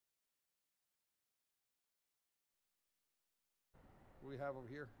we have over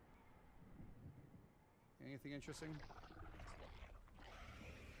here? Anything interesting?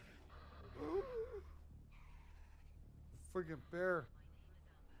 Freaking bear.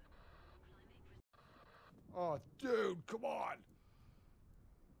 Oh, dude, come on.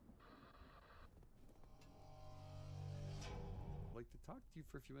 I'd like to talk to you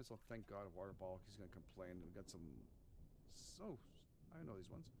for a few minutes. Oh, thank God, a water bottle. He's going to complain. We got some... So, I know these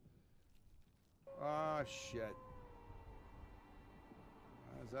ones. Ah, shit.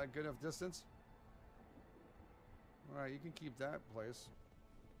 Is that good enough distance? Alright, you can keep that place.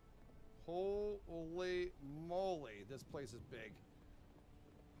 Holy moly, this place is big.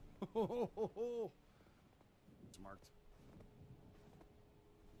 It's marked.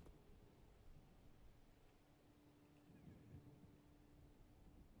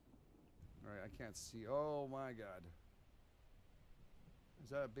 Alright, I can't see. Oh my God. Is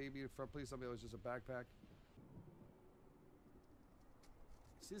that a baby in front? Please tell me it was just a backpack.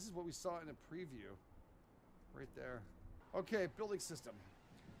 See, this is what we saw in a preview. Right there. Okay, building system.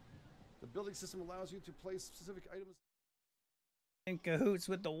 The building system allows you to place specific items. In cahoots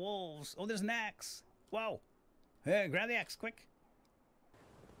with the wolves. Oh, there's an axe. Whoa. Hey, grab the axe, quick.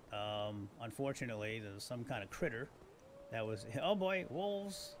 Unfortunately, there's some kind of critter that was... Oh boy,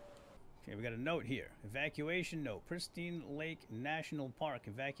 wolves. Okay, we got a note here. Evacuation note. Pristine Lake National Park.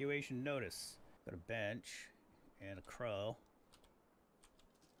 Evacuation notice. Got a bench and a crow.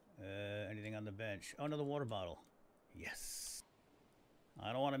 Anything on the bench? Oh, another water bottle. Yes.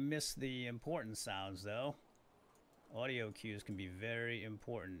 I don't want to miss the important sounds, though. Audio cues can be very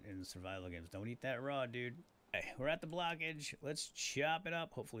important in survival games. Don't eat that raw, dude. Okay, we're at the blockage. Let's chop it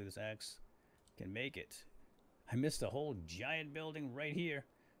up. Hopefully this axe can make it. I missed a whole giant building right here.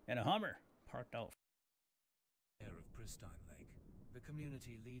 And a Hummer parked out. Air of Pristine Lake. The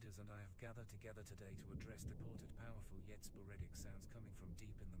community leaders and I have gathered together today to address reported powerful yet sporadic sounds coming from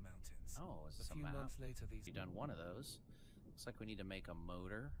deep in the mountains. Oh, is this a few months later, these... We've done one of those. Looks like we need to make a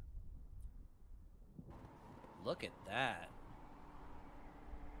motor. Look at that.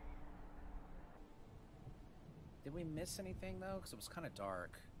 Did we miss anything, though? Because it was kind of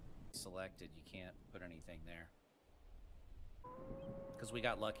dark. Selected, you can't put anything there. Because we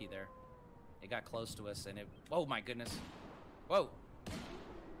got lucky there. It got close to us and it... Oh my goodness. Whoa.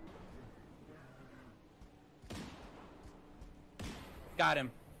 Got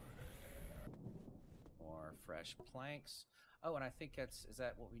him. More fresh planks. Oh, and I think that's... Is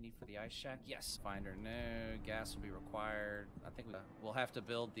that what we need for the ice shack? Yes. Finder, no. Gas will be required. I think we'll have to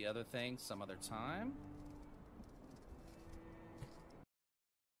build the other thing some other time.